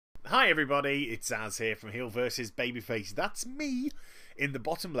Hi everybody, it's Az here from Heal vs Babyface. That's me in the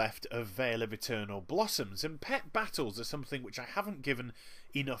bottom left of Vale of Eternal Blossoms. And pet battles are something which I haven't given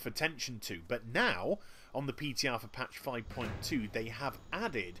enough attention to. But now, on the PTR for patch 5.2, they have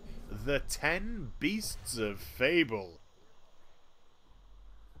added the 10 Beasts of Fable.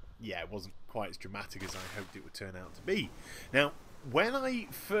 Yeah, it wasn't quite as dramatic as I hoped it would turn out to be. Now, when I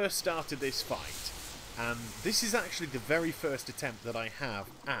first started this fight, and this is actually the very first attempt that I have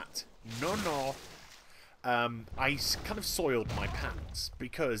at No-No, I kind of soiled my pants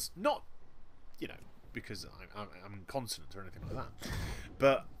because, not, you know, because I'm inconsonant or anything like that,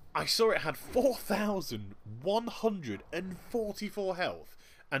 but I saw it had 4,144 health,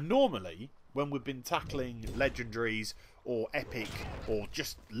 and normally, when we've been tackling legendaries or epic or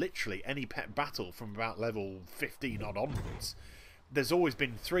just literally any pet battle from about level 15 odd onwards, there's always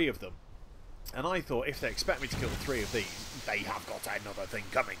been 3 of them. And I thought, if they expect me to kill 3 of these, they have got another thing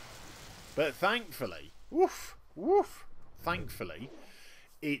coming. But thankfully, thankfully,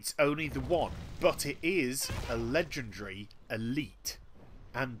 it's only the 1. But it is a legendary elite.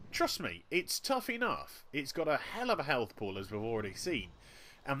 And trust me, it's tough enough. It's got a hell of a health pool, as we've already seen.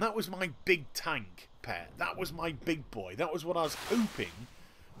 And that was my big tank pet. That was my big boy. That was what I was hoping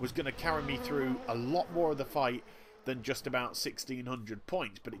was going to carry me through a lot more of the fight than just about 1,600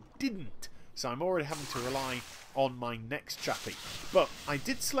 points. But it didn't. So I'm already having to rely on my next chappie. But I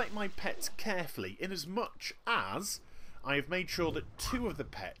did select my pets carefully, in as much as I have made sure that 2 of the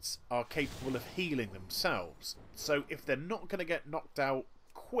pets are capable of healing themselves. So if they're not going to get knocked out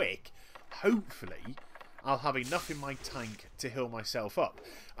quick, hopefully I'll have enough in my tank to heal myself up.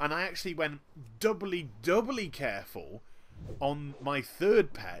 And I actually went doubly careful on my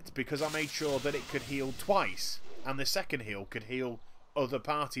 3rd pet, because I made sure that it could heal twice, and the second heal could heal other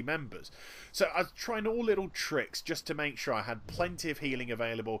party members. So I was trying all little tricks just to make sure I had plenty of healing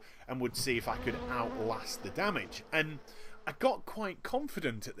available and would see if I could outlast the damage. And I got quite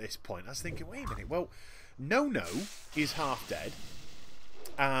confident at this point. I was thinking, wait a minute, well, No-No is half dead,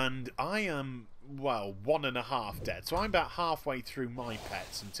 and I am, well, 1.5 dead. So I'm about halfway through my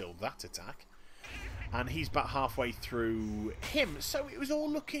pets until that attack. And he's about halfway through him. So it was all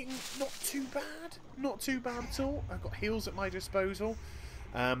looking not too bad. Not too bad at all. I've got heals at my disposal.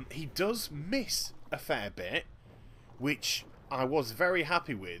 He does miss a fair bit, which I was very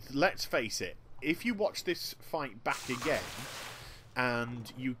happy with. Let's face it, if you watch this fight back again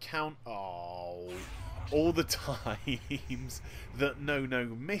and you count all the times that No-No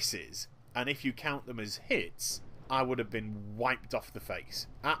misses, and if you count them as hits, I would have been wiped off the face.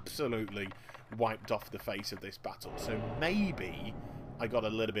 Absolutely wiped off the face of this battle. So maybe I got a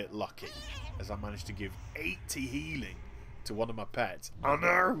little bit lucky, as I managed to give 80 healing to one of my pets. I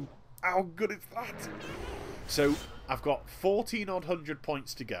know! How good is that? So I've got 1,400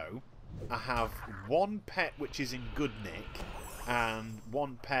 points to go. I have 1 pet which is in good nick, and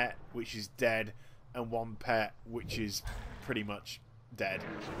 1 pet which is dead, and 1 pet which is pretty much dead.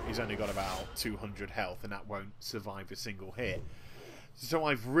 He's only got about 200 health, and that won't survive a single hit. So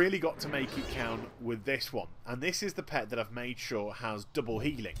I've really got to make it count with this one. And this is the pet that I've made sure has double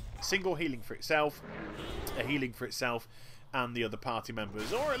healing. Single healing for itself, a healing for itself, and the other party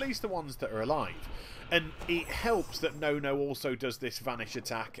members, or at least the ones that are alive. And it helps that No-No also does this vanish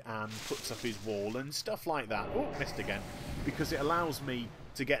attack and puts up his wall and stuff like that. Oh, missed again. Because it allows me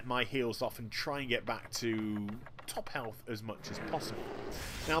to get my heals off and try and get back to top health as much as possible.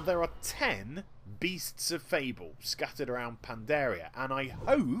 Now, there are 10 Beasts of Fable scattered around Pandaria, and I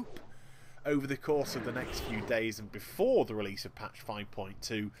hope over the course of the next few days and before the release of patch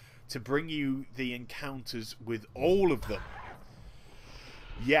 5.2 to bring you the encounters with all of them.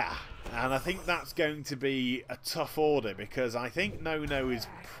 Yeah, and I think that's going to be a tough order, because I think No-No is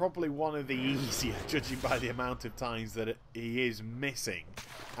probably one of the easier, judging by the amount of times that he is missing.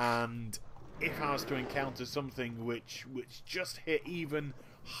 And if I was to encounter something which just hit even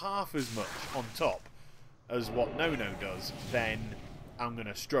half as much on top as what No-No does, then I'm going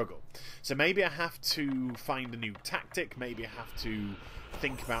to struggle. So maybe I have to find a new tactic. Maybe I have to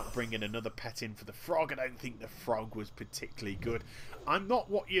think about bringing another pet in for the frog. I don't think the frog was particularly good. I'm not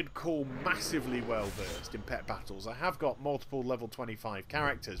what you'd call massively well versed in pet battles. I have got multiple level 25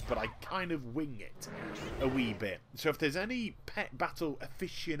 characters, but I kind of wing it a wee bit. So if there's any pet battle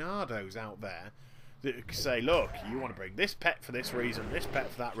aficionados out there that say, look, you want to bring this pet for this reason, this pet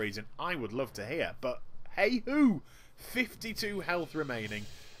for that reason, I would love to hear. But hey hoo, 52 health remaining,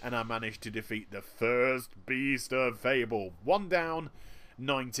 and I managed to defeat the first Beast of Fable. 1 down,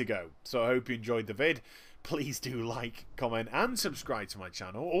 9 to go. So I hope you enjoyed the vid. please do like, comment, and subscribe to my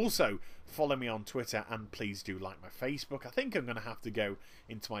channel. Also, follow me on Twitter, and please do like my Facebook. I think I'm going to have to go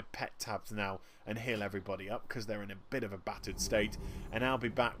into my pet tabs now and heal everybody up, because they're in a bit of a battered state. And I'll be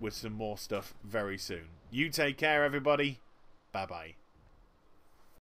back with some more stuff very soon. You take care, everybody. Bye-bye.